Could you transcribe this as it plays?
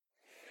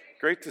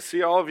Great to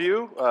see all of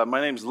you.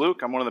 My name's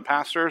Luke. I'm one of the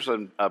pastors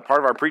and part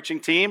of our preaching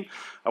team.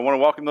 I want to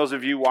welcome those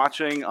of you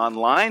watching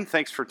online.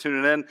 Thanks for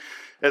tuning in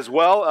as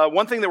well.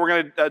 One thing that we're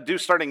going to do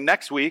starting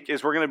next week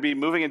is we're going to be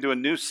moving into a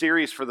new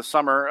series for the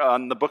summer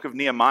on the book of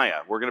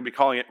Nehemiah. We're going to be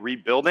calling it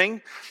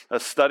Rebuilding, a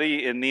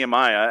study in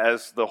Nehemiah.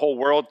 As the whole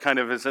world kind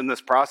of is in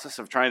this process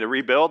of trying to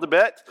rebuild a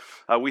bit,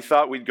 we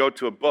thought we'd go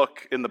to a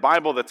book in the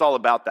Bible that's all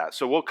about that.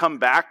 So we'll come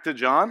back to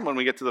John when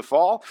we get to the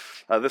fall.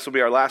 This will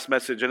be our last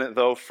message in it,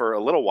 though, for a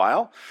little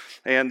while.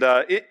 And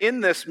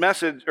in this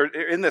message, or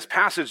in this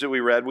passage that we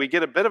read, we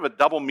get a bit of a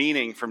double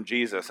meaning from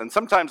Jesus. And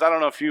sometimes, I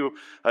don't know if you,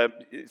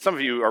 some of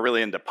you are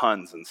really into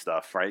puns and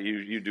stuff, right?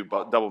 You do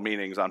double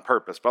meanings on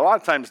purpose. But a lot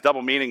of times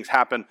double meanings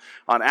happen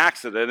on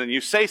accident, and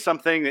you say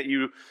something that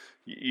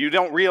you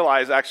don't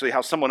realize actually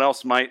how someone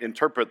else might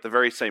interpret the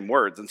very same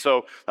words. And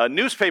so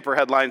newspaper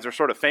headlines are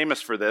sort of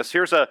famous for this.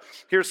 Here's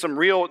some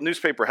real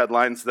newspaper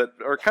headlines that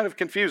are kind of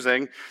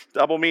confusing,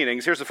 double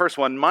meanings. Here's the first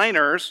one: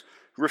 miners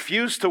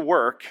refuse to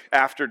work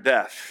after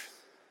death.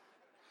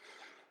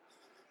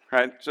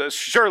 Right? So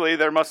surely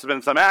there must have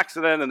been some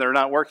accident and they're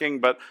not working,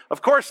 but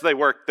of course they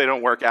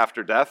don't work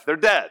after death. They're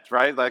dead,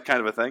 right? That kind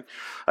of a thing.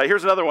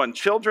 Here's another one: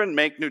 children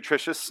make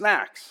nutritious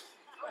snacks.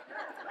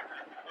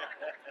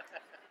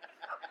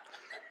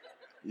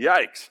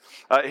 Yikes.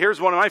 Here's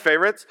one of my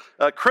favorites: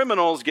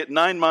 criminals get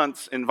 9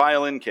 months in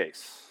violin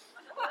case.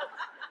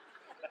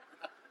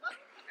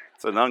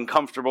 It's an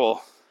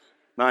uncomfortable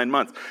 9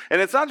 months.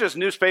 And it's not just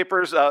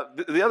newspapers.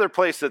 The other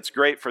place that's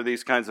great for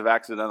these kinds of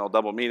accidental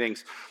double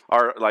meanings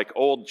are like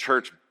old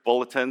church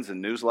bulletins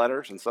and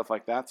newsletters and stuff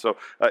like that. So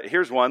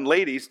here's one: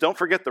 ladies, don't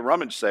forget the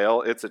rummage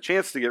sale. It's a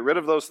chance to get rid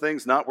of those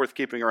things not worth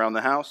keeping around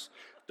the house.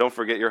 Don't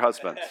forget your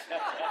husbands.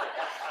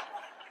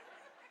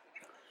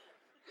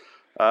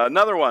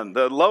 Another one: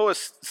 the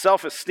lowest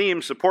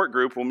self-esteem support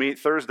group will meet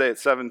Thursday at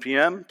 7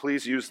 p.m.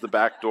 Please use the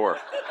back door.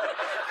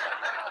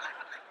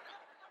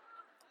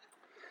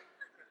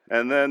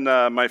 And then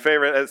my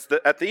favorite is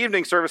at the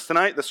evening service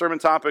tonight, the sermon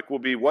topic will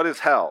be, "What is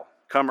hell?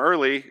 Come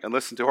early and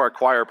listen to our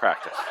choir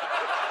practice."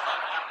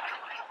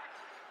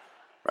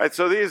 Right,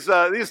 so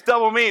these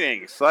double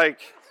meanings,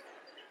 like,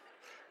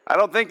 I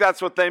don't think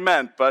that's what they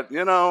meant, but,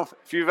 you know,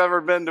 if you've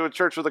ever been to a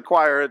church with a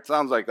choir, it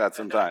sounds like that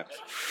sometimes.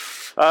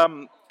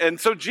 And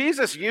so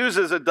Jesus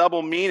uses a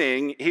double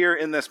meaning here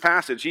in this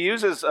passage. He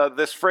uses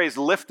this phrase,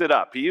 "lifted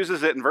up." He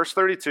uses it in verse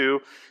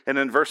 32 and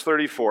in verse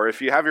 34. If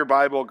you have your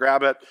Bible,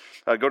 grab it.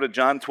 Go to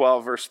John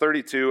 12, verse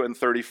 32 and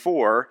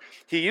 34.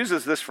 He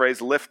uses this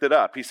phrase, "lifted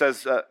up." He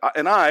says,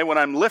 "And I, when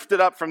I'm lifted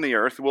up from the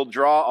earth, will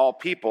draw all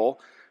people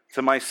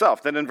to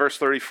myself." Then in verse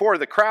 34,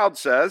 the crowd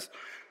says,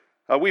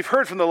 "We've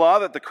heard from the law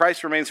that the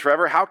Christ remains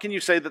forever. How can you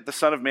say that the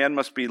Son of Man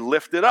must be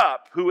lifted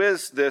up? Who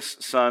is this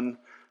Son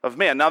of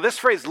Man?" Now, this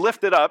phrase,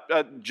 "lifted up,"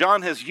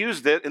 John has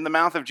used it in the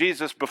mouth of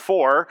Jesus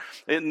before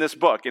in this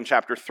book, in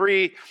chapter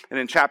 3 and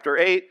in chapter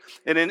 8.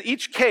 And in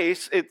each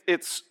case,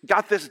 it's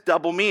got this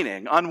double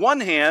meaning. On one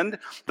hand,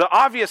 the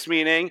obvious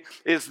meaning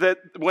is that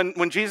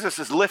when Jesus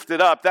is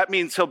lifted up, that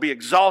means he'll be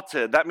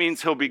exalted. That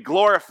means he'll be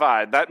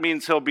glorified. That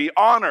means he'll be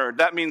honored.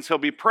 That means he'll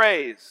be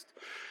praised.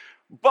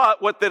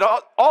 But what that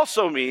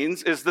also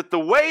means is that the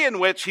way in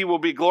which he will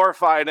be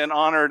glorified and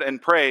honored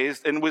and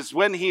praised and was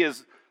when he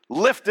is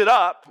lifted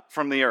up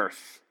from the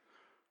earth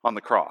on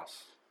the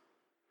cross.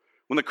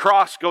 When the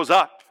cross goes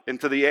up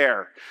into the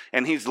air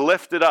and he's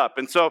lifted up.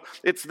 And so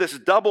it's this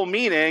double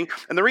meaning.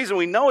 And the reason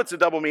we know it's a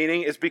double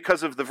meaning is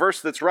because of the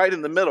verse that's right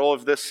in the middle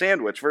of this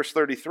sandwich, verse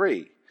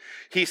 33.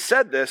 He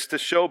said this to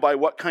show by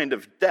what kind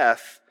of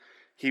death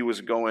he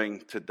was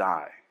going to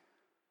die.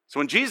 So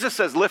when Jesus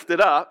says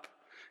lifted up,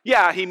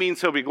 yeah, he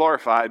means he'll be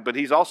glorified, but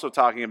he's also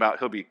talking about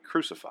he'll be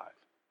crucified.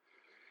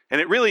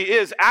 And it really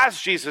is as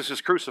Jesus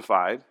is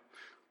crucified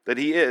that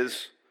he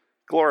is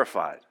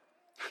glorified.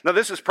 Now,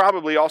 this is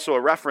probably also a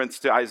reference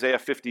to Isaiah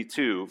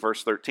 52,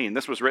 verse 13.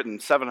 This was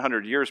written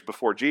 700 years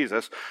before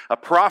Jesus, a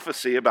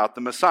prophecy about the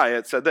Messiah.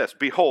 It said this: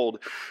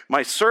 "Behold,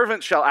 my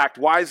servant shall act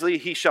wisely.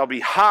 He shall be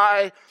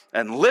high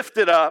and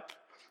lifted up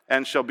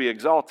and shall be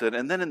exalted."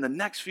 And then in the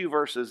next few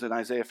verses in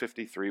Isaiah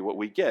 53, what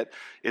we get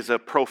is a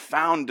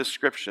profound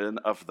description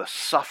of the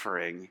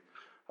suffering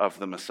of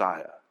the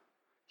Messiah.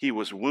 He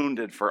was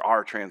wounded for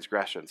our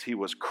transgressions. He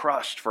was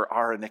crushed for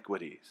our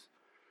iniquities.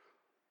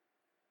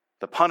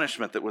 The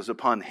punishment that was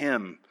upon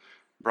him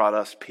brought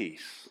us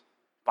peace.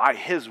 By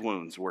his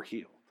wounds we're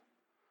healed.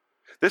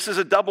 This is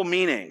a double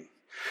meaning.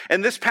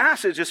 And this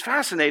passage is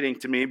fascinating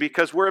to me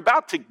because we're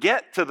about to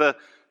get to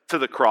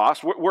the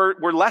cross.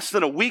 We're less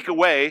than a week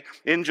away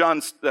in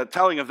John's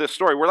telling of this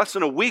story. We're less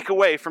than a week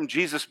away from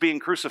Jesus being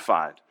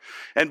crucified.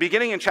 And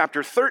beginning in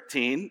chapter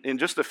 13, in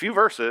just a few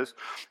verses,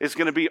 is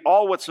going to be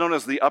all what's known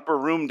as the upper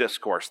room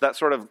discourse, that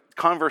sort of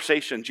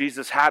conversation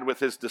Jesus had with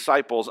his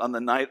disciples on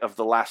the night of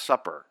the Last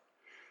Supper.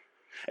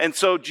 And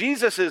so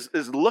Jesus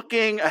is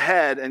looking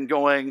ahead and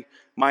going,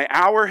 my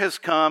hour has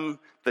come,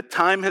 the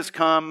time has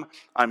come,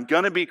 I'm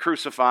going to be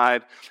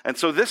crucified. And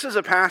so this is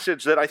a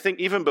passage that I think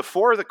even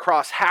before the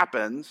cross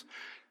happens,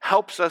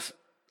 helps us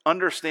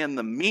understand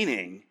the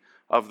meaning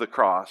of the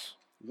cross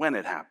when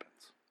it happens.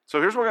 So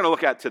here's what we're going to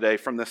look at today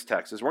from this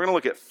text. Is we're going to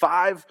look at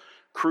 5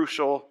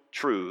 crucial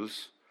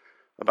truths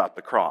about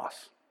the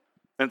cross.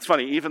 And it's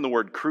funny, even the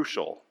word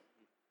crucial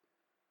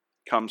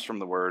comes from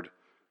the word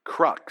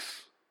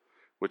crux,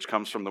 which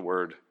comes from the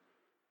word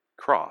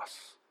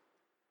cross.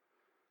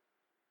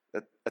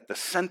 At the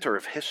center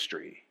of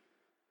history,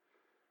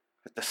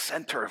 at the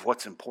center of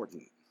what's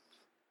important,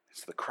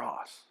 is the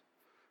cross.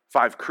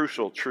 5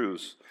 crucial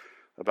truths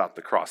about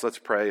the cross. Let's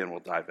pray and we'll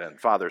dive in.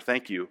 Father,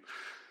 thank you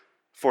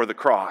for the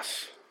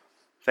cross.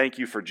 Thank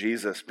you for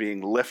Jesus being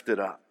lifted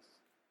up.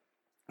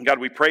 And God,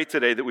 we pray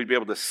today that we'd be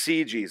able to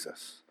see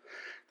Jesus,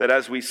 that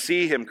as we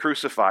see him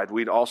crucified,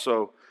 we'd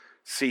also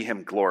see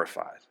him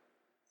glorified.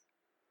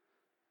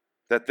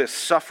 That this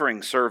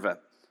suffering servant,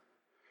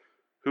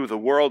 who the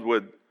world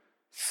would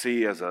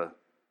see as a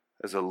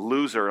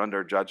loser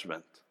under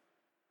judgment,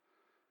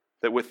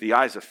 that with the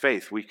eyes of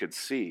faith we could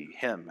see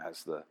him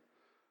as the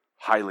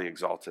highly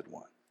exalted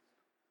one.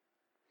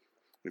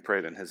 We pray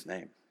it in his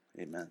name.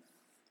 Amen.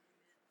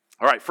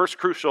 All right, first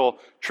crucial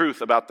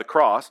truth about the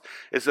cross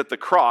is that the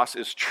cross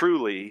is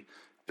truly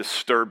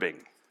disturbing.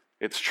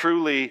 It's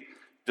truly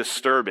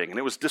disturbing. And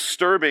it was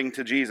disturbing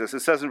to Jesus.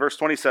 It says in verse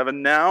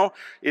 27, "Now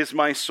is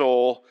my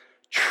soul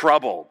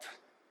troubled."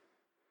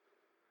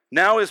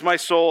 Now is my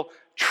soul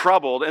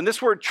troubled. And this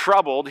word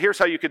troubled, here's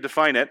how you could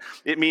define it.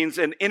 It means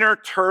an inner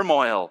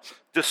turmoil,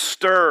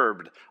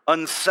 disturbed,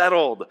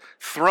 unsettled,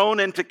 thrown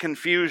into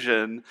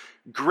confusion,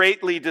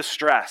 greatly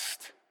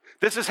distressed.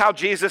 This is how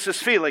Jesus is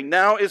feeling.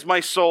 Now is my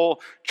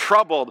soul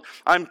troubled.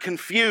 I'm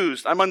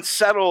confused. I'm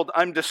unsettled.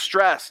 I'm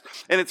distressed.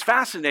 And it's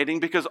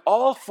fascinating because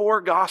all 4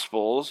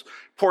 Gospels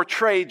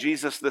portray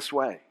Jesus this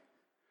way.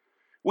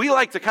 We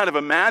like to kind of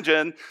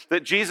imagine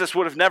that Jesus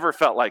would have never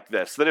felt like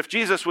this, that if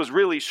Jesus was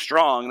really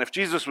strong, and if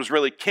Jesus was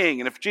really king,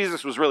 and if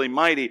Jesus was really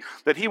mighty,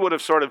 that he would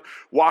have sort of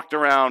walked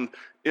around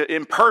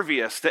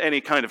impervious to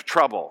any kind of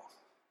trouble.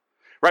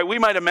 Right? We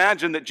might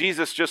imagine that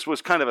Jesus just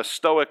was kind of a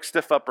stoic,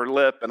 stiff upper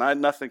lip, and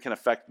nothing can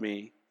affect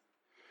me.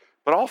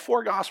 But all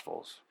 4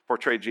 Gospels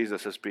portray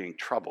Jesus as being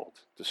troubled,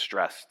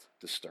 distressed,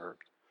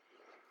 disturbed.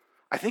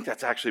 I think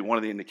that's actually one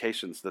of the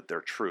indications that they're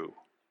true.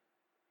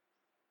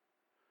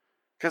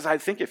 Because I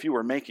think if you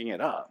were making it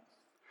up,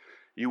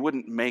 you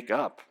wouldn't make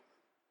up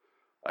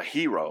a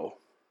hero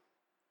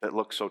that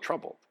looks so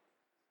troubled.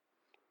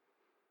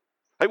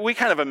 We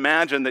kind of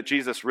imagine that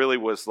Jesus really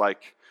was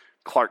like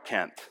Clark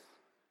Kent,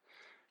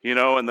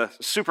 and the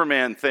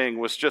Superman thing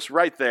was just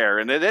right there.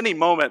 And at any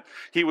moment,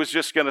 he was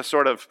just going to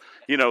sort of,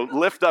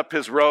 lift up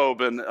his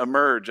robe and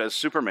emerge as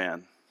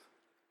Superman.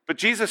 But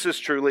Jesus is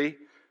truly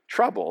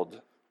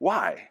troubled.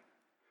 Why?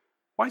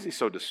 Why is he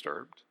so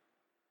disturbed?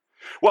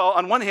 Well,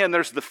 on one hand,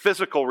 there's the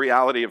physical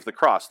reality of the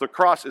cross. The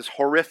cross is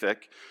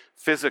horrific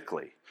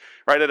physically,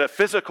 right? At a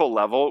physical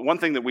level, one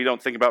thing that we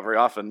don't think about very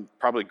often,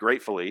 probably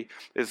gratefully,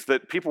 is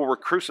that people were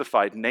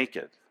crucified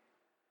naked.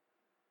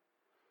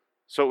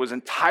 So it was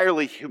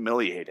entirely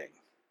humiliating,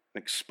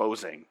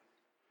 exposing.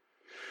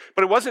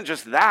 But it wasn't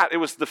just that, it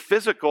was the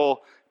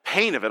physical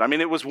pain of it. I mean,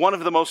 it was one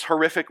of the most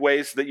horrific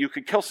ways that you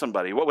could kill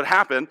somebody. What would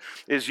happen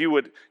is you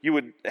would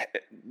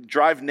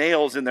drive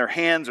nails in their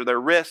hands or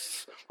their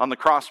wrists on the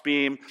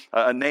crossbeam,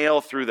 a nail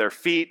through their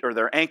feet or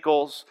their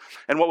ankles.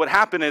 And what would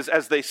happen is,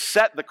 as they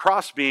set the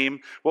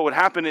crossbeam, what would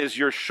happen is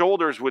your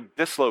shoulders would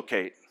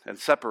dislocate and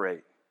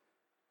separate.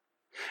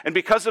 And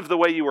because of the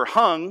way you were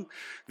hung,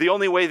 the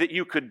only way that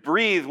you could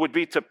breathe would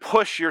be to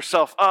push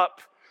yourself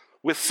up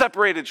with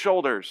separated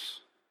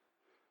shoulders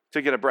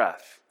to get a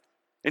breath.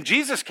 In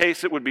Jesus'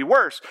 case, it would be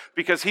worse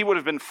because he would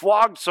have been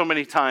flogged so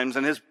many times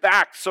and his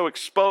back so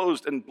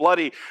exposed and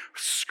bloody,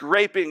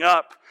 scraping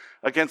up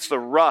against the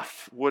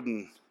rough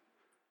wooden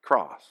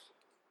cross.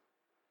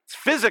 It's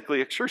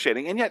physically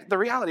excruciating, and yet the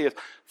reality is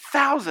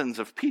thousands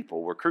of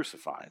people were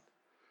crucified.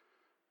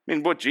 I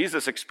mean, what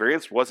Jesus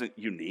experienced wasn't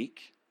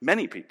unique.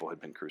 Many people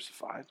had been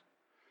crucified.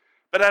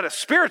 But at a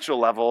spiritual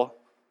level,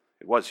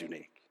 it was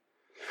unique.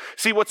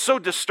 See, what's so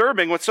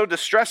disturbing, what's so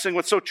distressing,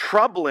 what's so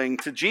troubling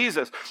to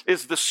Jesus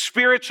is the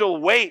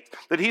spiritual weight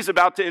that he's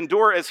about to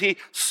endure as he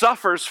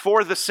suffers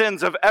for the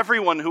sins of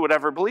everyone who would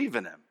ever believe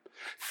in him.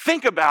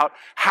 Think about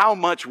how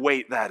much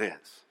weight that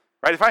is.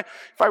 Right? If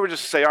I were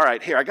just to say, all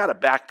right, here, I got a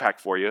backpack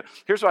for you.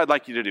 Here's what I'd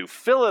like you to do.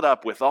 Fill it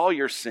up with all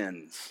your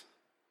sins.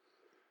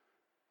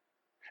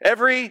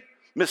 Every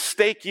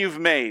mistake you've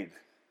made.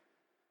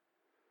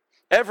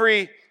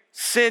 Every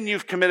sin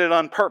you've committed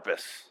on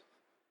purpose.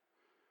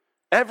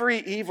 Every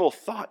evil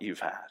thought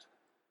you've had.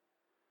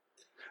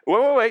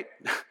 Wait.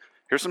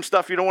 Here's some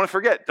stuff you don't want to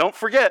forget. Don't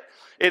forget,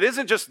 it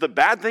isn't just the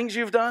bad things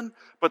you've done,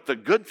 but the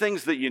good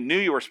things that you knew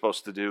you were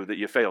supposed to do that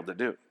you failed to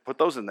do. Put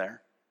those in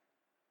there.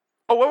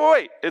 Oh,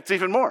 wait. It's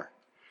even more.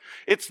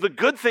 It's the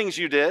good things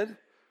you did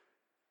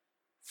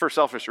for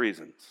selfish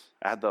reasons.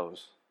 Add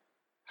those.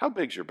 How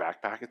big's your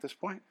backpack at this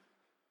point?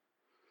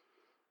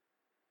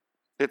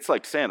 It's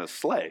like Santa's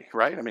sleigh,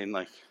 right? I mean,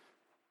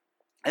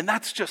 and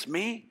that's just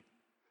me.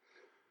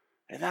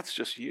 And that's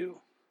just you.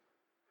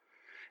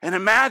 And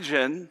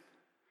imagine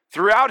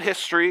throughout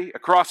history,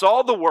 across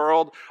all the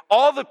world,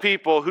 all the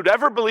people who'd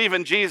ever believe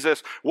in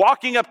Jesus,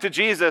 walking up to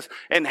Jesus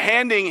and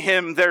handing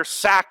him their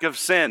sack of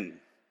sin.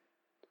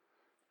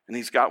 And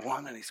he's got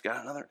one and he's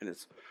got another, and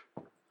it's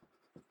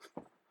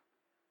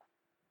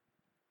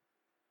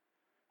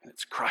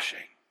crushing.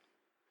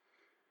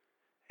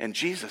 And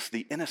Jesus,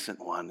 the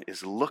innocent one,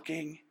 is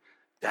looking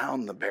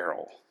down the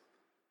barrel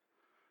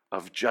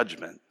of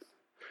judgment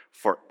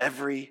for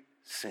every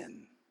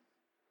sin,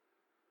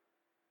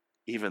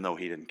 even though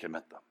he didn't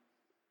commit them.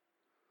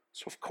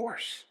 So of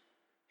course,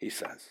 he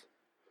says,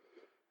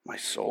 my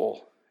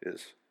soul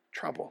is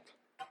troubled.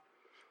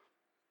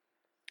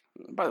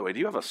 By the way, do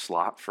you have a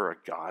slot for a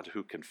God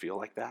who can feel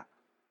like that?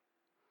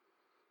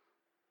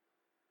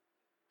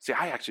 See,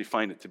 I actually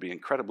find it to be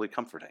incredibly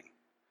comforting.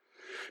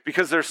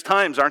 Because there's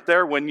times, aren't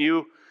there, when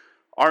you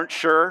aren't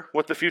sure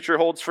what the future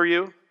holds for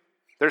you?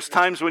 There's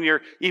times when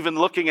you're even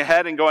looking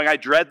ahead and going, I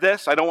dread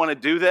this, I don't want to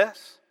do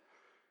this.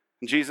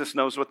 And Jesus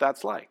knows what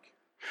that's like.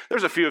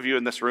 There's a few of you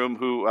in this room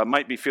who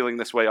might be feeling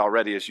this way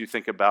already as you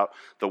think about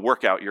the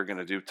workout you're going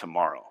to do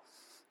tomorrow.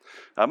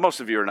 Most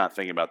of you are not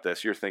thinking about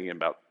this. You're thinking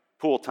about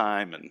pool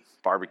time and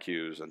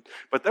barbecues.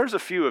 But there's a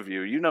few of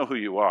you, you know who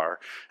you are,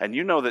 and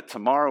you know that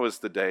tomorrow is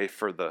the day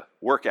for the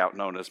workout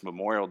known as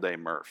Memorial Day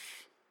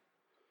Murph.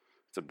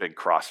 It's a big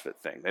CrossFit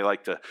thing. They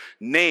like to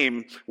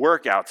name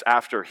workouts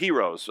after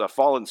heroes,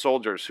 fallen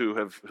soldiers who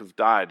have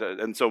died.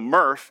 And so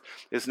Murph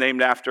is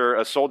named after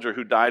a soldier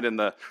who died in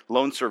the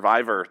lone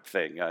survivor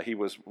thing. He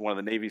was one of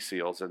the Navy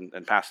SEALs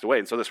and passed away.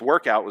 And so this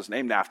workout was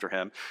named after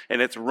him. And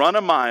it's run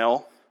a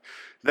mile,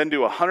 then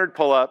do 100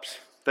 pull-ups,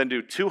 then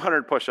do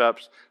 200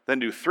 push-ups, then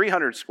do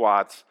 300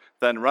 squats,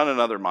 then run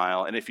another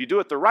mile. And if you do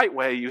it the right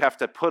way, you have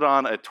to put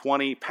on a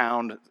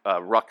 20-pound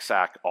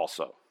rucksack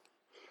also.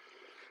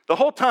 The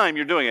whole time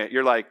you're doing it,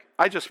 you're like,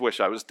 I just wish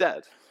I was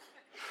dead.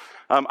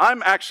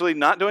 I'm actually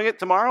not doing it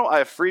tomorrow. I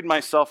have freed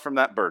myself from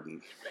that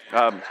burden.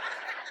 But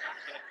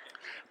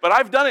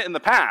I've done it in the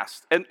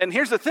past. And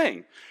here's the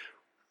thing.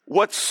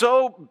 What's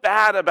so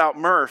bad about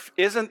Murph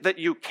isn't that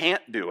you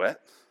can't do it.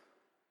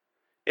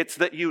 It's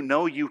that you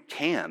know you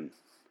can.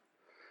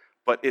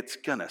 But it's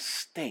going to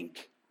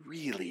stink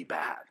really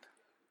bad.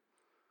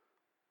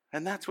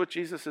 And that's what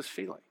Jesus is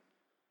feeling.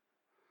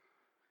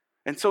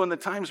 And so in the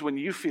times when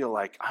you feel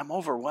like, I'm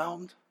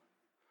overwhelmed,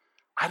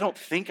 I don't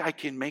think I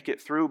can make it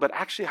through, but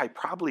actually I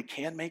probably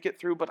can make it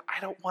through, but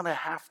I don't want to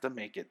have to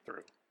make it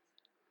through.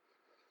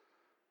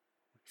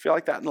 Feel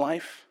like that in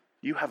life?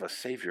 You have a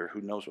Savior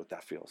who knows what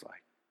that feels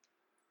like.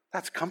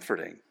 That's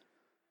comforting.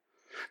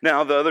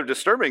 Now, the other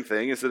disturbing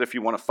thing is that if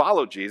you want to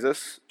follow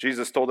Jesus,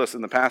 Jesus told us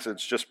in the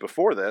passage just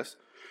before this,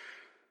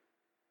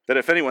 that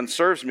if anyone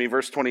serves me,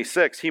 verse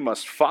 26, he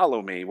must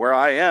follow me. Where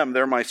I am,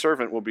 there my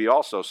servant will be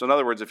also. So in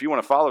other words, if you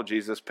want to follow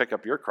Jesus, pick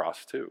up your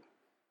cross too.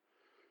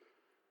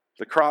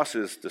 The cross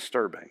is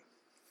disturbing.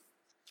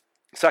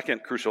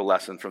 Second crucial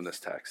lesson from this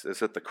text is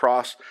that the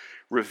cross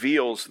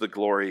reveals the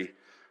glory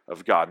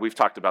of God. We've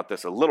talked about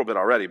this a little bit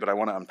already, but I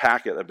want to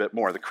unpack it a bit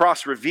more. The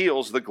cross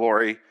reveals the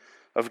glory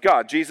of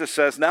God. Jesus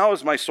says, now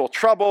is my soul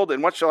troubled,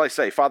 and what shall I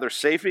say? Father,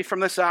 save me from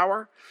this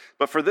hour?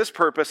 But for this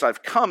purpose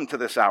I've come to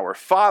this hour.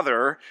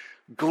 Father,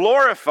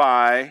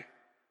 glorify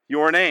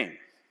your name.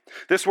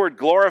 This word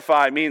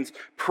glorify means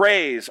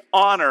praise,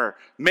 honor,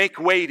 make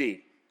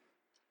weighty.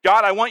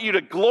 God, I want you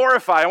to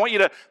glorify. I want you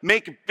to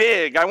make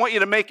big. I want you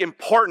to make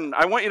important.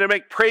 I want you to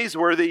make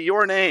praiseworthy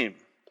your name.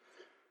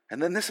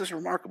 And then this is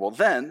remarkable.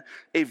 Then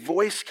a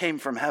voice came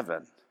from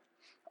heaven.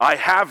 I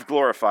have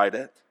glorified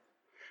it,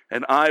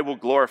 and I will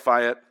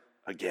glorify it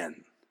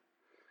again.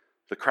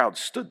 The crowd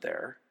stood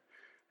there.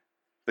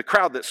 The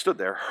crowd that stood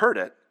there heard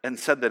it and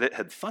said that it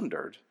had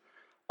thundered.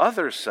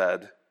 Others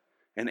said,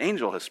 an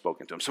angel has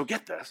spoken to him. So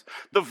get this.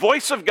 The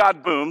voice of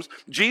God booms.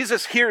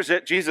 Jesus hears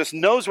it. Jesus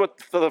knows what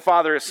the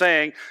Father is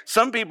saying.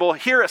 Some people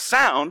hear a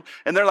sound,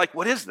 and they're like,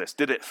 what is this?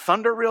 Did it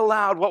thunder real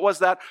loud? What was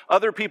that?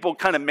 Other people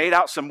kind of made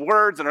out some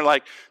words, and are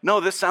like, no,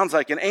 this sounds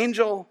like an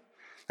angel.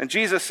 And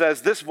Jesus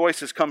says, this voice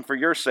has come for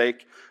your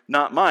sake,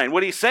 not mine.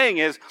 What he's saying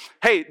is,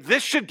 hey,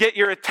 this should get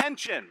your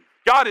attention.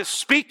 God is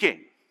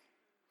speaking.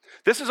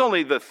 This is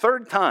only the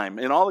third time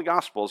in all the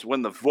Gospels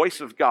when the voice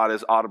of God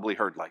is audibly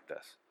heard like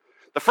this.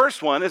 The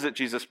first one is at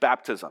Jesus'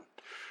 baptism.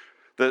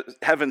 The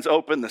heavens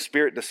open, the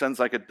Spirit descends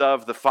like a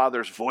dove, the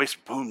Father's voice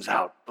booms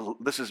out.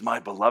 This is my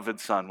beloved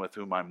Son with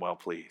whom I'm well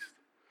pleased.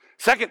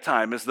 Second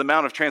time is the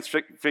Mount of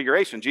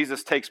Transfiguration.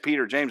 Jesus takes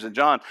Peter, James, and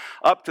John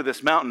up to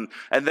this mountain,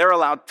 and they're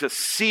allowed to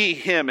see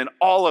him in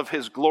all of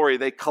his glory.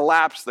 They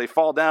collapse, they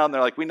fall down, they're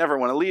like, we never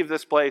want to leave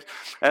this place.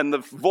 And the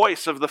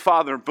voice of the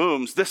Father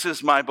booms, this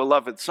is my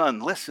beloved Son,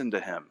 listen to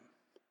him.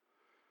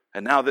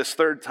 And now this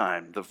third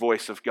time, the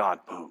voice of God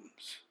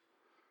booms.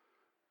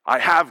 I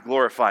have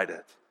glorified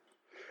it,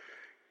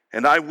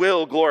 and I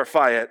will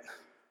glorify it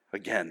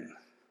again.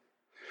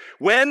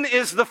 When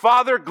is the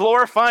Father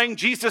glorifying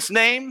Jesus'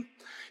 name?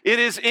 It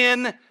is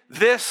in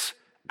this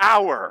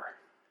hour.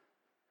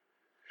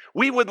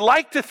 We would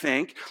like to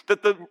think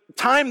that the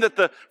time that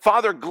the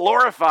Father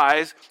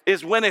glorifies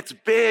is when it's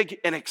big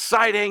and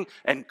exciting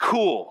and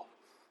cool.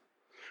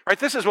 Right?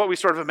 This is what we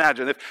sort of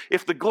imagine.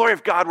 If the glory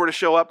of God were to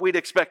show up, we'd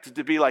expect it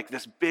to be like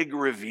this big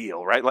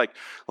reveal, right?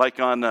 Like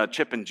on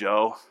Chip and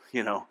Jo,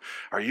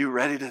 are you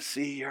ready to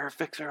see your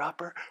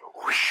fixer-upper?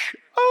 Whoosh,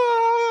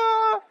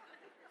 ah!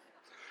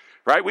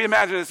 Right? We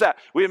imagine it's that.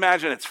 We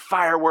imagine it's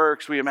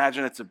fireworks. We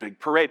imagine it's a big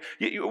parade.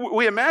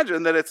 We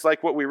imagine that it's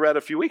like what we read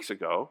a few weeks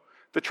ago,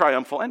 the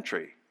triumphal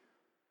entry.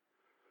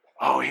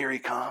 Oh, here he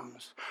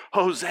comes.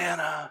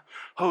 Hosanna,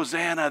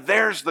 Hosanna.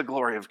 There's the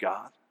glory of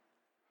God.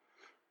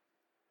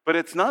 But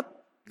it's not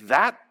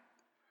that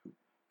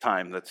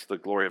time that's the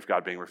glory of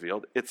God being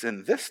revealed. It's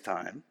in this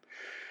time,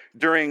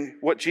 during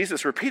what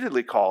Jesus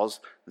repeatedly calls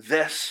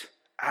this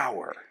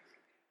hour.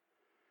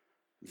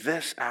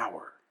 This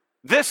hour.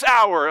 This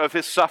hour of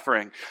his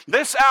suffering,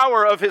 this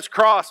hour of his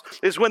cross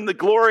is when the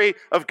glory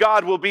of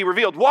God will be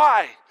revealed.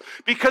 Why?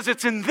 Because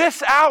it's in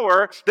this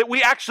hour that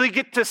we actually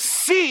get to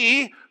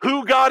see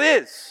who God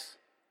is.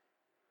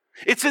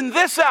 It's in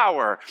this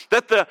hour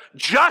that the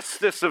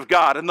justice of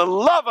God and the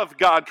love of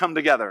God come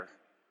together.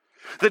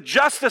 The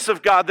justice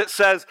of God that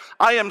says,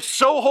 I am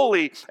so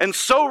holy and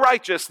so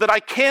righteous that I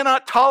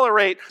cannot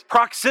tolerate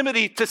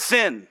proximity to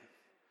sin.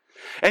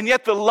 And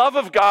yet the love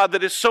of God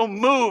that is so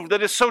moved,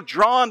 that is so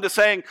drawn to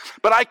saying,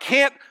 but I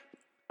can't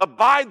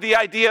abide the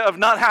idea of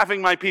not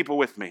having my people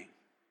with me.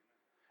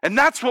 And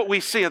that's what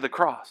we see at the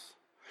cross.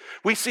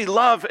 We see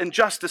love and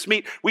justice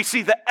meet. We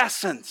see the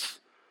essence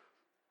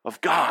of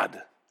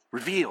God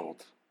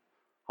revealed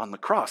on the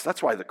cross.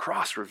 That's why the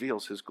cross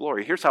reveals his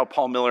glory. Here's how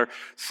Paul Miller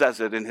says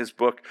it in his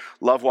book,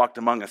 Love Walked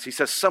Among Us. He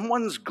says,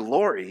 someone's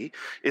glory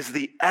is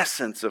the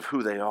essence of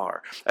who they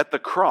are. At the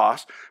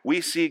cross,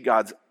 we see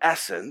God's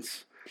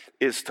essence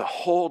is to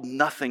hold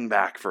nothing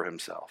back for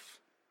himself.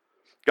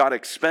 God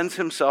expends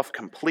himself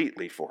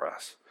completely for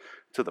us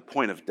to the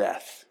point of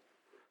death.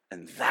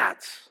 And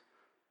that's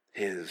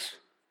his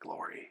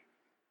glory.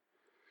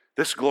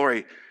 This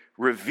glory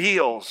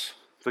reveals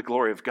the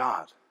glory of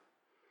God.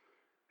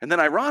 And then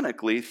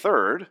ironically,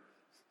 third,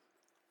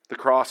 the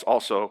cross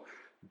also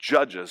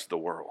judges the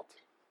world.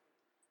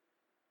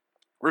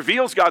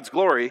 Reveals God's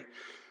glory,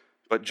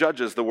 but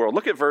judges the world.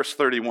 Look at verse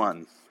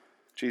 31.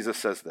 Jesus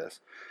says this.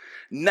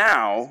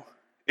 Now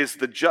is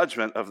the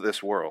judgment of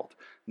this world.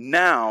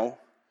 Now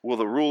will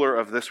the ruler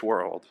of this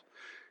world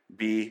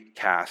be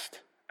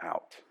cast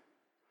out.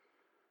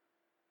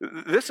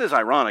 This is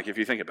ironic if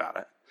you think about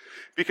it.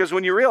 Because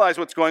when you realize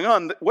what's going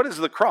on, what is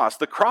the cross?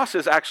 The cross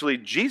is actually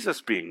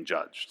Jesus being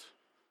judged.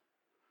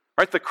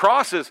 Right? The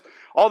cross is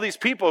all these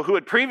people who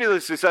had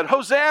previously said,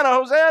 Hosanna,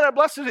 Hosanna,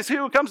 blessed is he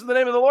who comes in the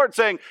name of the Lord,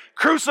 saying,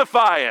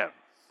 crucify him.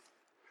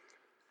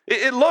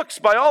 It looks,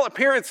 by all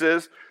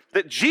appearances,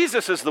 that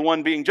Jesus is the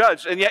one being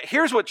judged. And yet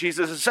here's what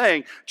Jesus is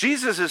saying.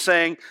 Jesus is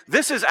saying,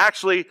 this is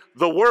actually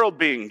the world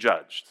being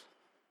judged.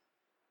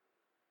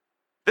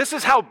 This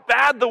is how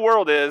bad the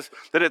world is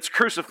that it's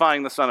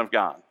crucifying the Son of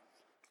God.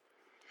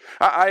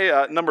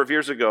 A number of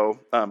years ago,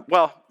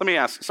 let me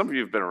ask, some of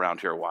you have been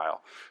around here a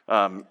while.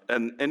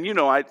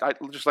 I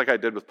just like I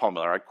did with Paul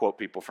Miller, I quote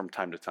people from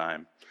time to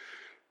time.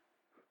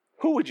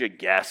 Who would you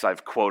guess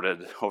I've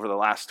quoted over the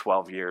last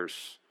 12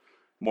 years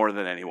more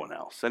than anyone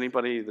else?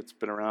 Anybody that's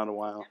been around a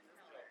while?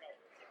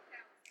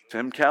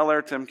 Tim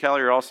Keller,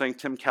 you're all saying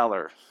Tim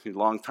Keller, you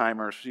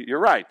long-timers. You're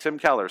right, Tim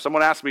Keller.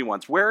 Someone asked me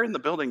once, where in the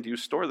building do you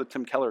store the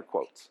Tim Keller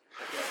quotes?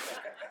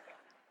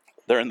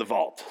 They're in the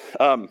vault.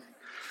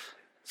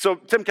 So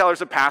Tim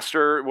Keller's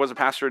was a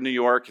pastor in New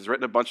York. He's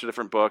written a bunch of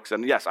different books.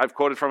 And yes, I've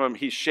quoted from him.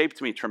 He's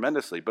shaped me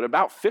tremendously. But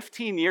about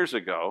 15 years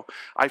ago,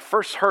 I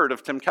first heard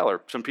of Tim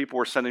Keller. Some people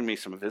were sending me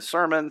some of his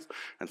sermons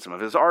and some of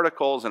his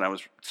articles, and I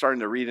was starting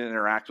to read and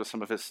interact with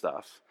some of his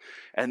stuff.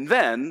 And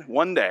then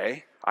one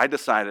day, I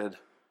decided,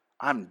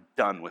 I'm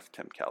done with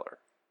Tim Keller.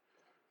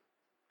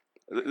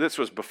 This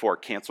was before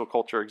cancel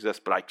culture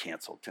exists, but I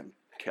canceled Tim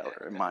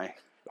Keller in my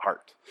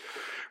heart.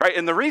 Right?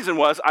 And the reason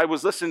was I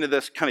was listening to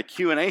this kind of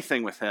Q&A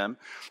thing with him,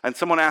 and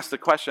someone asked a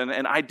question,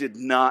 and I did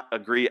not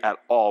agree at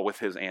all with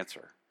his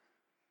answer.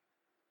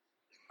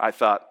 I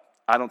thought,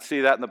 I don't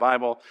see that in the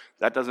Bible.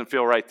 That doesn't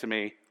feel right to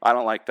me. I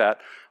don't like that.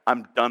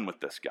 I'm done with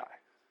this guy.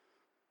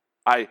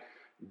 I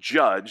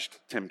judged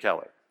Tim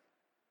Keller.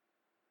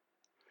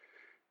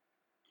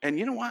 And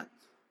you know what?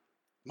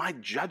 My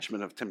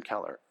judgment of Tim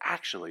Keller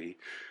actually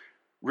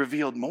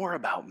revealed more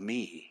about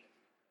me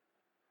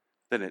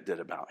than it did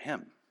about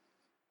him.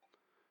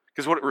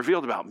 Because what it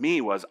revealed about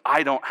me was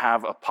I don't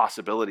have a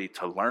possibility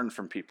to learn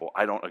from people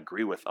I don't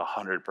agree with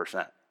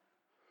 100%.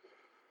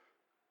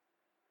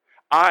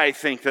 I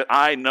think that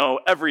I know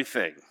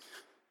everything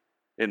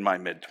in my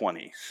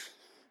mid-20s.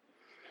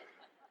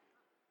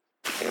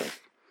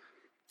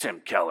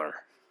 Tim Keller.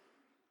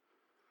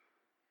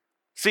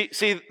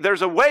 See,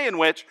 there's a way in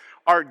which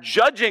our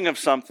judging of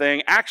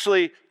something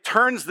actually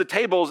turns the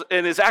tables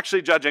and is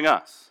actually judging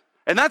us.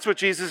 And that's what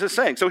Jesus is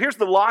saying. So here's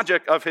the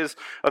logic of his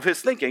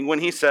thinking when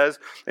he says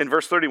in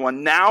verse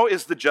 31, now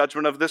is the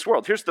judgment of this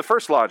world. Here's the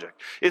first logic,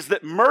 is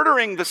that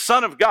murdering the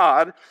Son of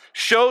God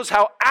shows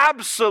how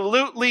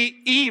absolutely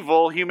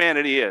evil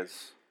humanity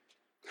is.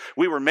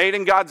 We were made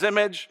in God's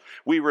image.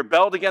 We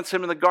rebelled against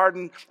him in the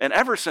garden. And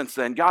ever since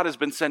then, God has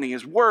been sending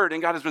his word,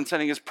 and God has been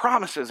sending his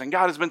promises, and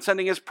God has been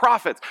sending his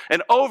prophets.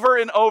 And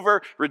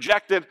over,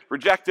 rejected,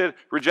 rejected,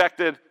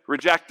 rejected,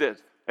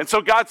 rejected. And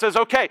so God says,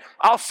 okay,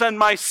 I'll send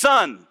my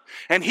son.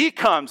 And he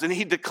comes and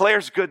he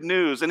declares good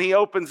news, and he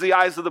opens the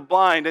eyes of the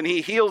blind, and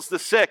he heals the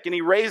sick, and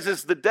he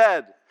raises the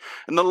dead.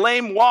 And the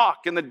lame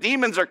walk, and the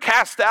demons are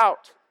cast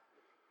out.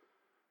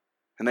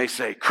 And they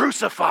say,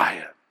 crucify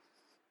him.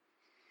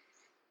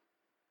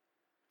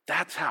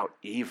 That's how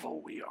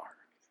evil we are.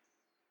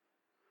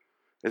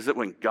 Is that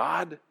when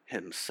God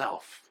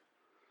himself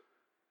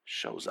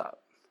shows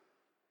up,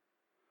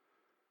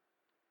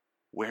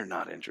 we're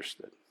not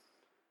interested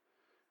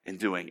in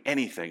doing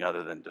anything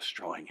other than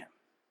destroying him.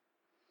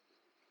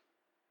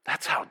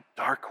 That's how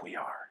dark we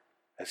are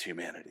as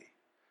humanity.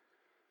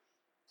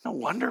 No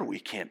wonder we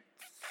can't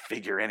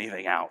figure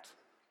anything out.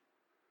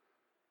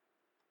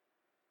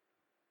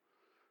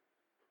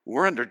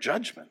 We're under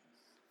judgment.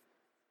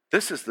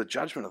 This is the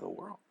judgment of the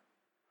world.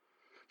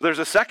 There's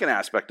a second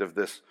aspect of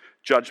this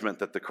judgment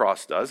that the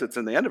cross does. It's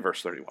in the end of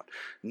verse 31.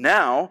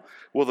 Now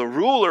will the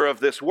ruler of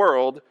this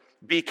world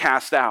be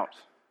cast out.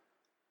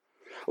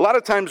 A lot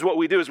of times what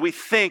we do is we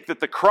think that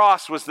the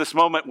cross was this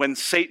moment when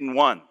Satan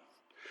won.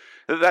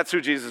 That's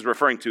who Jesus is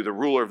referring to, the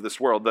ruler of this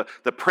world,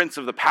 the prince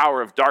of the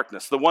power of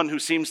darkness, the one who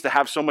seems to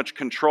have so much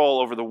control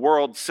over the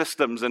world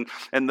systems and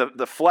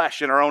the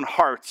flesh in our own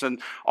hearts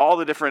and all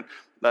the different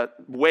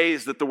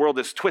ways that the world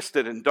is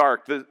twisted and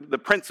dark. The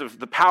prince of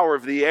the power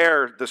of the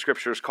air, the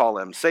scriptures call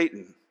him,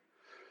 Satan.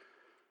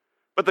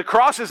 But the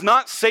cross is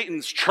not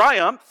Satan's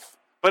triumph,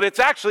 but it's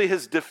actually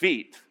his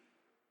defeat.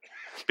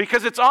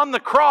 Because it's on the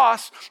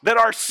cross that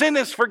our sin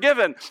is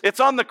forgiven. It's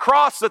on the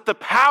cross that the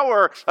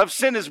power of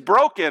sin is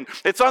broken.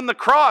 It's on the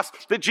cross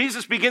that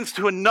Jesus begins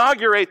to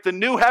inaugurate the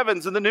new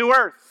heavens and the new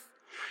earth.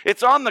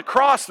 It's on the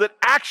cross that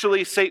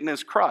actually Satan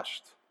is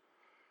crushed.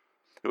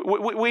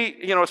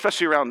 We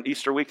especially around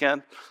Easter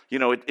weekend,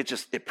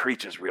 it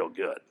preaches real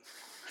good.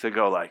 To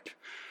go like,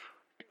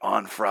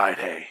 on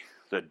Friday,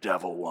 the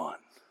devil won,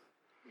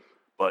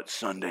 but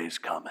Sunday's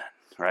coming,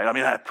 right? I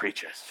mean, that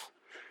preaches,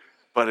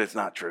 but it's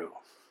not true.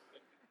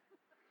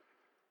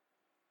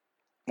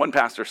 One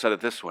pastor said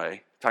it this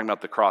way, talking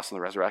about the cross and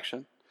the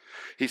resurrection.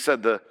 He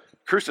said the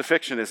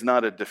crucifixion is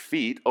not a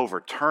defeat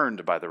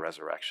overturned by the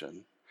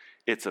resurrection.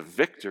 It's a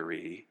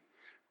victory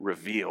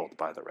revealed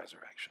by the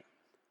resurrection.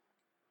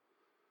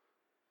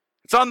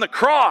 It's on the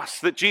cross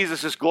that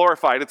Jesus is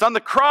glorified. It's on the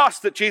cross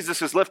that Jesus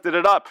has lifted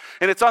it up.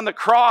 And it's on the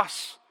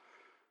cross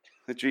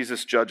that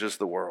Jesus judges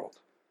the world.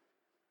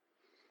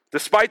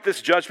 Despite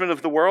this judgment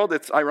of the world,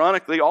 it's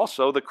ironically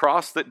also the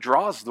cross that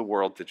draws the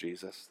world to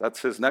Jesus.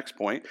 That's his next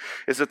point,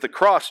 is that the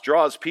cross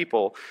draws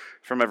people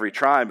from every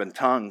tribe and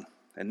tongue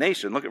and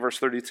nation. Look at verse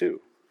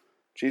 32.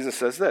 Jesus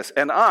says this,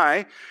 and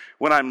I,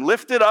 when I'm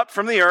lifted up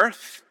from the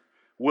earth,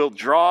 will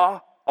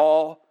draw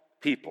all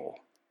people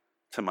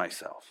to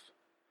myself.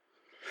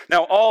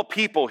 Now, all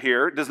people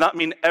here does not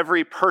mean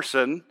every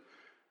person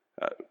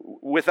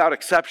without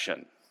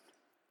exception.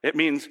 It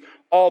means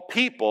all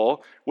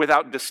people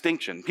without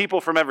distinction.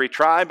 People from every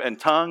tribe and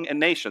tongue and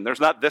nation. There's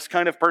not this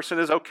kind of person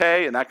is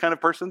okay and that kind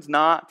of person's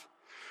not.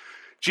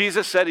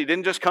 Jesus said he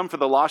didn't just come for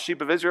the lost sheep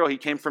of Israel, he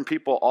came from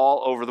people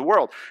all over the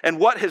world. And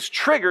what has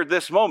triggered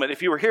this moment,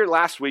 if you were here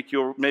last week,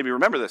 you'll maybe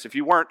remember this. If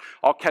you weren't,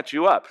 I'll catch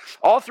you up.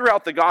 All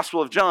throughout the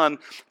Gospel of John,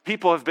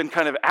 people have been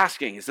kind of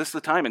asking, is this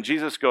the time? And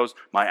Jesus goes,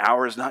 my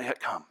hour is not yet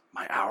come.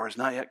 My hour is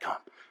not yet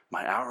come.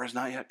 My hour is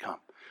not yet come.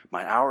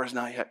 My hour is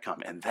not yet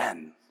come. And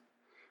then,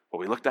 what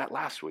we looked at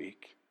last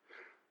week,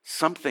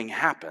 something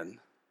happened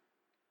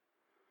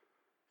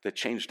that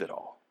changed it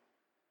all.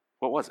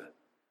 What was it?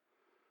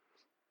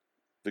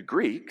 The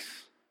Greeks,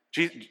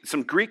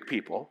 some Greek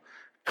people,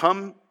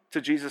 come to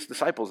Jesus'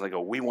 disciples and they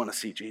go, we want to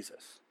see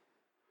Jesus.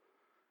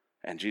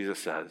 And Jesus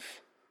says,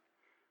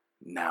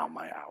 now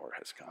my hour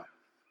has come.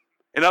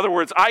 In other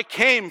words, I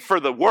came for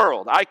the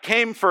world. I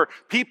came for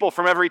people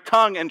from every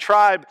tongue and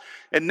tribe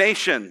and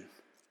nation.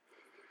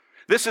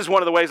 This is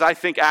one of the ways I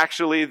think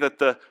actually that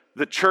the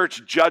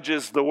church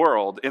judges the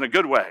world in a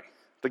good way.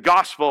 The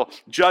gospel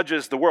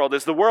judges the world.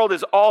 As the world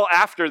is all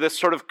after this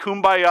sort of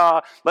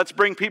kumbaya, let's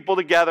bring people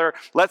together,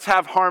 let's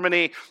have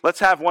harmony, let's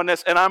have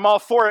oneness, and I'm all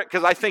for it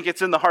because I think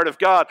it's in the heart of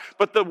God,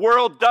 but the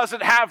world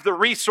doesn't have the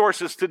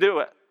resources to do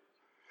it.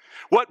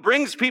 What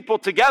brings people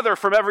together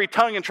from every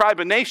tongue and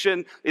tribe and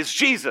nation is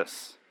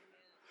Jesus.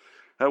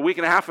 A week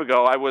and a half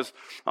ago, I was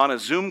on a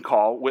Zoom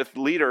call with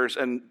leaders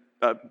and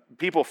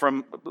people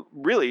from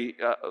really,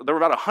 there were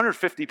about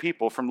 150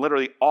 people from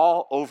literally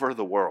all over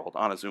the world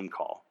on a Zoom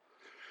call.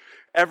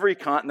 Every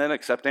continent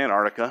except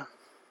Antarctica.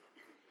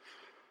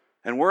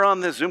 And we're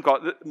on this Zoom call.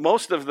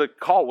 Most of the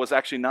call was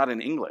actually not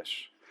in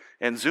English.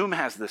 And Zoom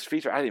has this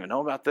feature, I didn't even know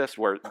about this,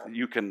 where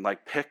you can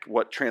pick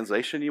what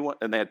translation you want.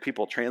 And they had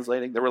people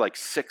translating. There were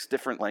 6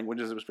 different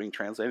languages it was being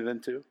translated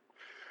into.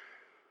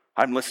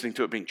 I'm listening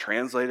to it being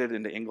translated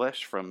into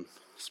English from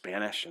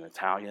Spanish and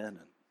Italian.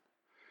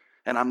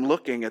 And I'm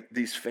looking at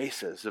these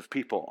faces of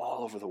people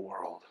all over the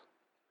world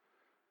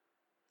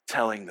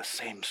telling the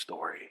same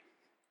story.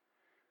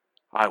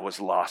 I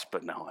was lost,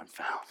 but now I'm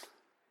found.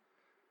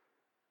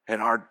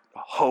 And our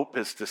hope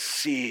is to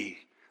see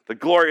the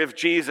glory of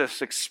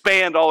Jesus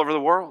expand all over the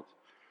world.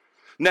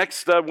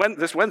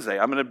 This Wednesday,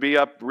 I'm going to be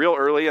up real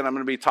early, and I'm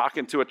going to be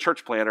talking to a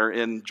church planter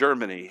in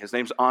Germany. His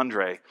name's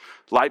Andre,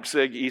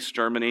 Leipzig, East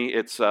Germany.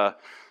 It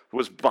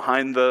was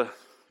behind the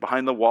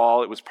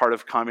wall. It was part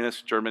of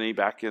communist Germany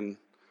back in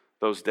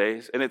those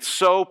days. And it's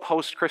so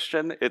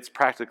post-Christian, it's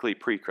practically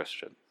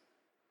pre-Christian.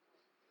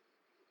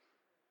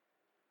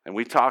 And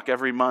we talk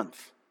every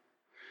month.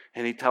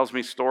 And he tells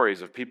me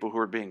stories of people who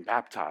are being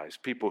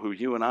baptized, people who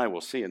you and I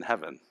will see in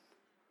heaven.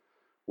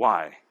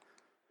 Why?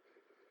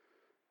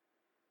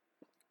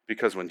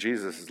 Because when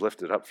Jesus is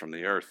lifted up from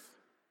the earth,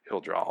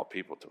 he'll draw all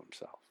people to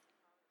himself.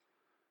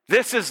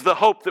 This is the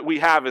hope that we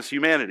have as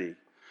humanity.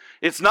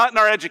 It's not in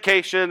our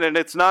education, and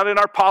it's not in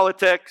our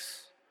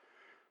politics,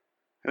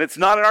 and it's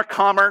not in our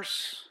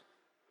commerce.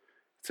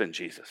 It's in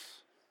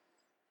Jesus.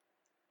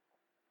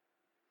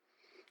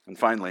 And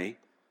finally,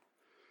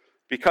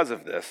 because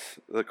of this,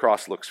 the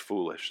cross looks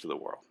foolish to the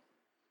world.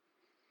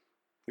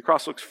 The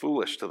cross looks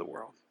foolish to the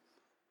world.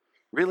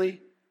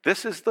 Really?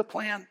 This is the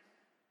plan?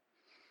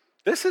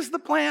 This is the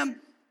plan?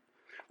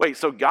 Wait,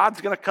 so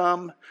God's going to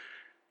come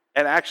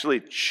and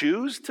actually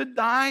choose to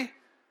die?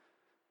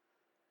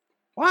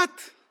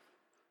 What?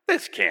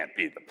 This can't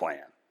be the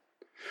plan.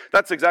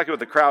 That's exactly what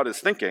the crowd is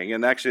thinking,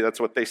 and actually that's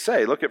what they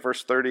say. Look at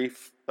verse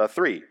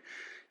 33.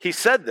 He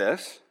said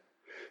this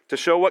to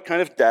show what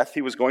kind of death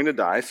he was going to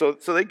die, so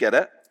they get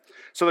it.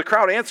 So the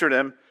crowd answered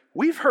him,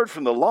 "We've heard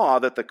from the law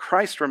that the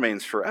Christ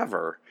remains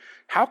forever.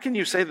 How can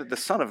you say that the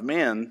Son of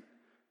Man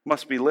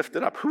must be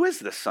lifted up?" Who is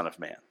this Son of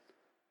Man?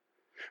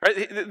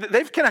 Right?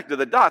 They've connected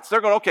the dots. They're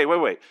going, okay,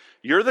 wait.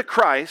 You're the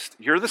Christ.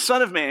 You're the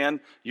Son of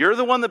Man. You're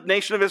the one the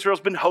nation of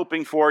Israel's been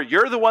hoping for.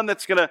 You're the one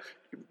that's going to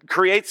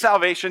create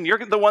salvation.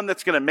 You're the one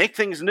that's going to make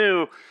things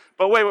new.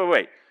 But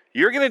wait.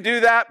 You're going to do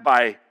that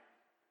by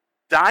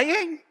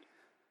dying?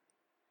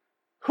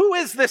 Who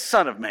is this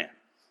Son of Man?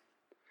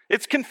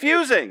 It's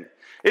confusing.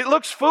 It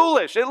looks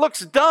foolish. It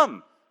looks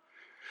dumb.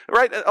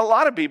 Right? A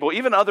lot of people,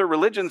 even other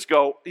religions,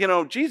 go,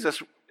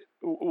 Jesus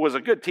was a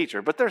good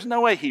teacher, but there's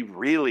no way he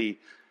really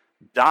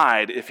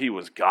died if he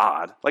was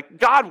God. Like,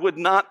 God would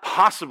not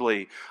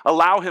possibly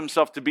allow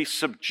himself to be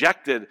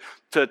subjected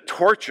to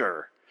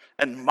torture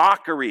and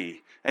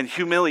mockery and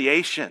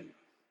humiliation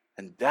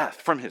and death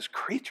from his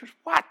creatures.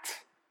 What?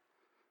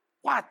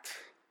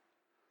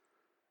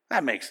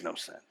 That makes no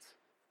sense.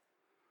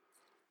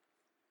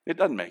 It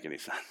doesn't make any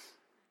sense.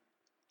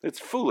 It's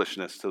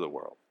foolishness to the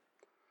world.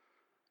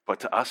 But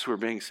to us who are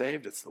being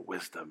saved, it's the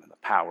wisdom and the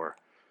power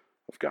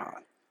of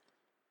God.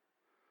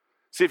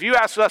 See, if you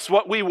ask us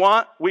what we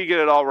want, we get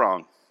it all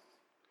wrong.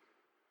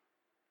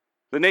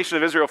 The nation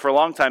of Israel, for a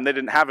long time, they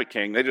didn't have a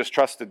king. They just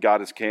trusted God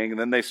as king. And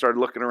then they started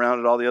looking around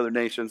at all the other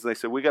nations. And they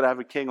said, we got to have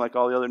a king like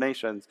all the other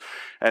nations.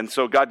 And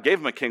so God gave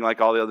them a king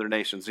like all the other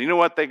nations. You know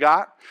what they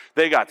got?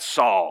 They got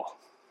Saul.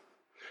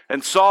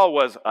 And Saul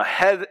was a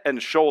head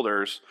and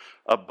shoulders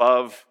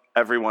above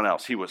everyone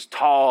else. He was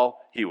tall.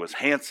 He was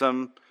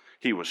handsome.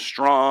 He was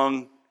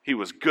strong. He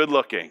was good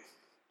looking.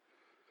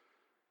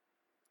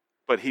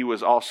 But he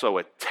was also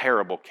a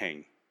terrible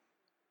king.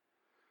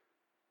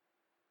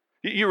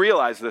 You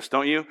realize this,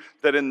 don't you?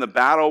 That in the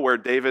battle where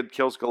David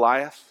kills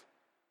Goliath,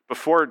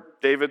 before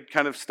David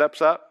kind of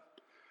steps up,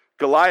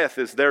 Goliath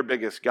is their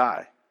biggest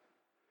guy.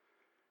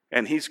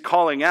 And he's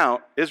calling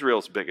out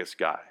Israel's biggest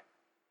guy.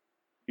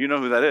 You know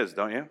who that is,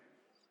 don't you?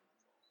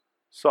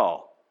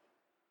 Saul.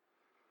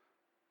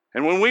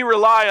 And when we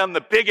rely on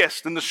the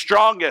biggest and the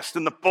strongest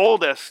and the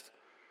boldest,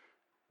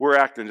 we're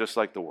acting just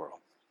like the world.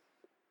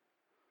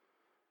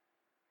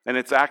 And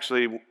it's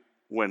actually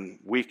when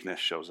weakness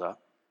shows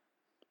up.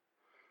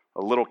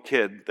 A little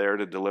kid there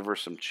to deliver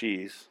some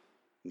cheese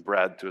and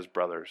bread to his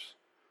brothers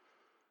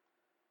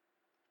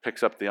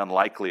picks up the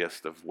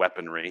unlikeliest of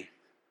weaponry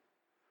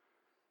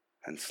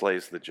and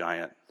slays the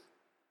giant.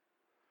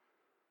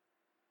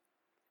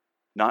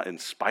 Not in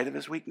spite of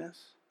his weakness,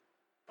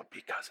 but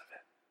because of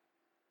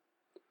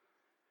it.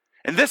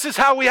 And this is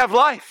how we have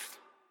life.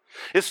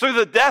 It's through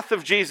the death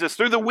of Jesus,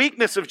 through the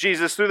weakness of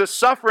Jesus, through the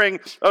suffering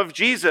of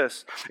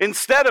Jesus.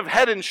 Instead of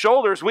head and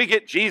shoulders, we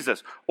get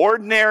Jesus.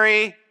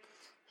 Ordinary,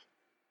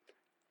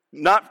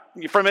 not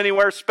from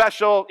anywhere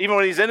special. Even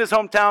when he's in his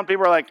hometown,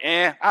 people are like,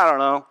 I don't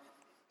know.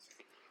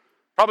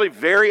 Probably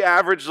very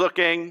average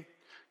looking,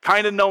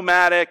 kind of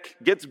nomadic,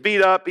 gets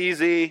beat up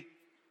easy,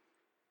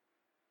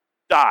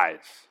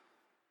 dies.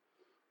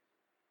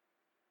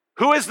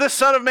 Who is this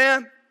Son of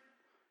Man?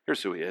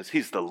 Here's who he is.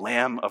 He's the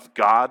Lamb of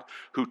God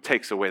who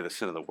takes away the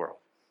sin of the world.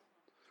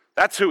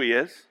 That's who he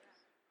is.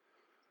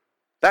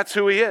 That's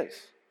who he is.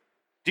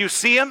 Do you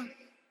see him?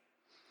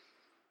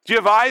 Do you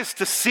have eyes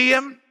to see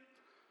him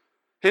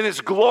in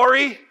his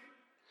glory,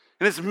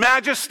 in his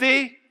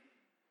majesty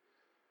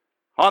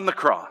on the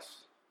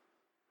cross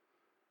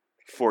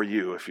for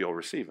you if you'll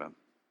receive him?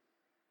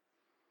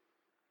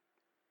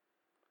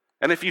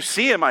 And if you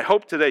see him, I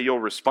hope today you'll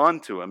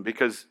respond to him,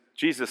 because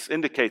Jesus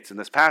indicates in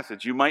this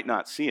passage you might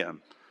not see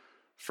him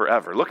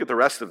forever. Look at the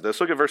rest of this.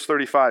 Look at verse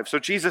 35. So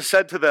Jesus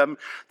said to them,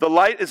 the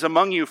light is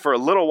among you for a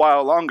little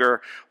while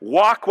longer.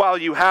 Walk while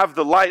you have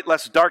the light,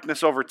 lest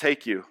darkness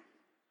overtake you.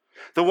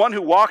 The one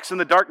who walks in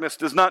the darkness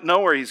does not know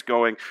where he's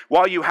going.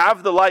 While you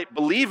have the light,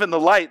 believe in the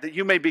light that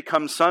you may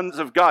become sons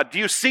of God. Do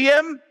you see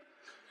him?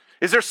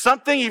 Is there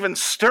something even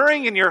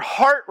stirring in your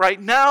heart right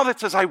now that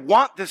says, I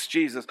want this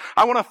Jesus.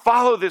 I want to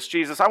follow this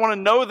Jesus. I want to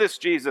know this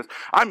Jesus.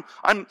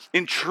 I'm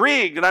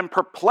intrigued and I'm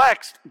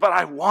perplexed, but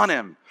I want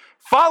him.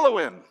 Follow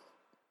him.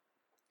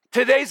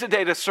 Today's a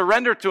day to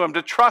surrender to him,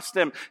 to trust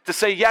him, to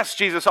say, yes,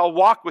 Jesus, I'll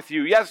walk with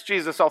you. Yes,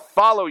 Jesus, I'll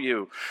follow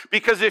you.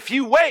 Because if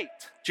you wait,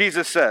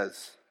 Jesus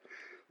says,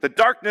 the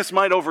darkness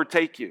might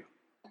overtake you.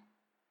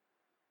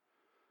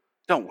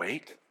 Don't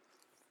wait.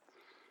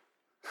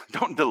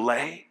 Don't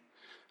delay.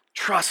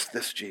 Trust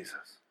this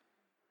Jesus.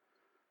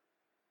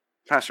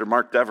 Pastor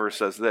Mark Dever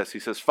says this. He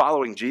says,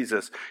 following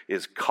Jesus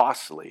is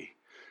costly,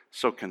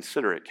 so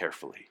consider it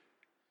carefully.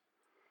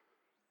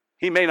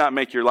 He may not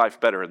make your life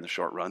better in the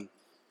short run.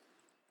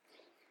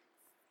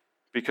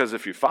 Because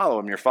if you follow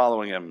him, you're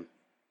following him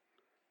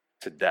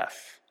to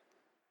death.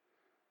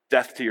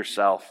 Death to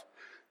yourself,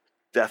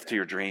 death to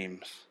your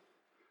dreams,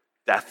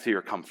 death to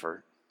your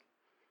comfort,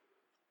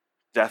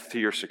 death to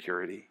your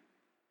security.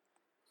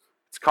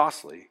 It's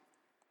costly.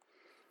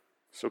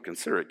 So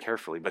consider it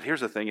carefully. But here's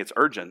the thing, it's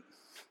urgent.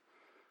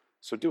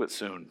 So do it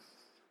soon.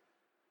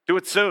 Do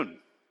it soon.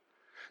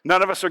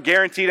 None of us are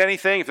guaranteed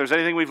anything. If there's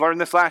anything we've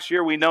learned this last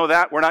year, we know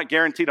that. We're not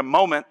guaranteed a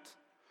moment.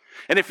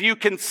 And if you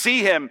can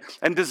see him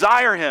and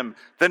desire him,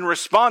 then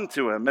respond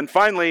to him. And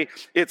finally,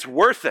 it's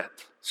worth it,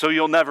 so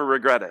you'll never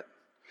regret it.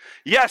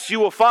 Yes, you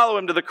will follow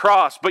him to the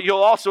cross, but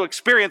you'll also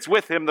experience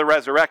with him the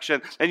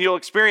resurrection, and you'll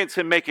experience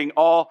him making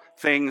all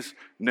things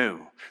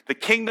new. The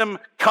kingdom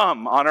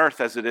come on earth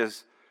as it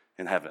is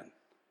in heaven.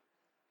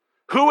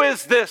 Who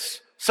is this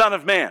Son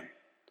of Man?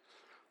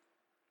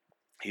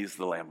 He's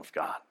the Lamb of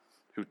God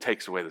who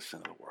takes away the sin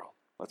of the world.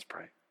 Let's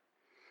pray.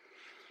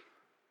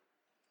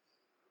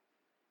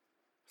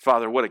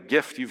 Father, what a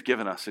gift you've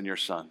given us in your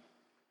Son.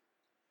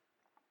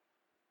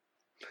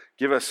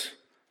 Give us,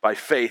 by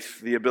faith,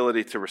 the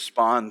ability to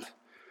respond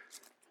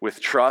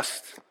with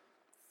trust,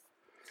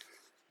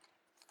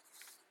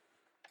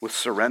 with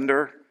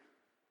surrender.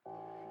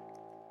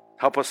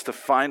 Help us to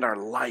find our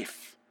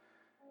life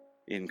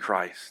in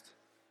Christ,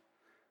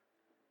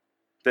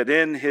 that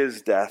in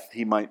his death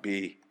he might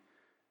be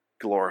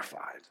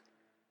glorified,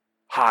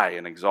 high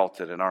and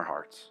exalted in our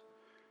hearts.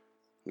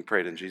 We pray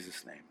it in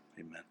Jesus' name.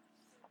 Amen.